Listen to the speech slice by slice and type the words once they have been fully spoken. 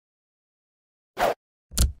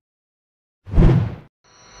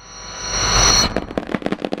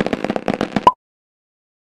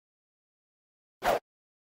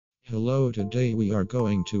Hello, today we are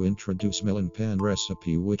going to introduce Melon Pan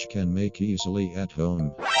Recipe which can make easily at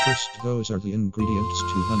home. First, those are the ingredients: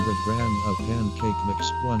 200 gram of pancake mix,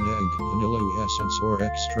 1 egg, vanilla essence or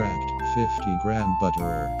extract, 50 gram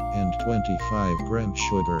butter, and 25 gram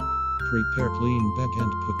sugar. Prepare clean bag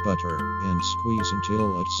and put butter and squeeze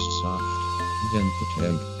until it's soft. Then put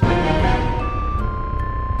egg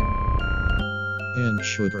and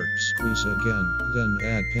sugar, squeeze again, then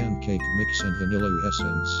add pancake mix and vanilla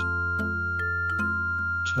essence.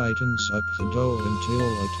 Tightens up the dough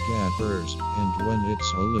until it gathers, and when it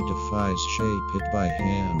solidifies, shape it by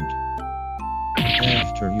hand.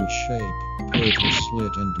 After you shape, put a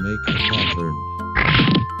slit and make a pattern.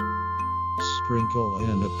 Sprinkle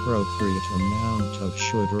an appropriate amount of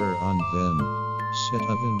sugar on them. Set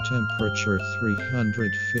oven temperature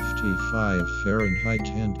 355 Fahrenheit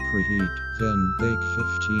and preheat, then bake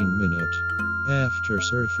 15 minutes. After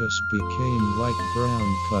surface became light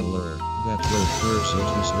brown color, that refers it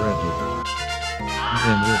is ready.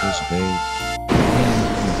 Then it is baked.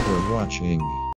 Thank you for watching.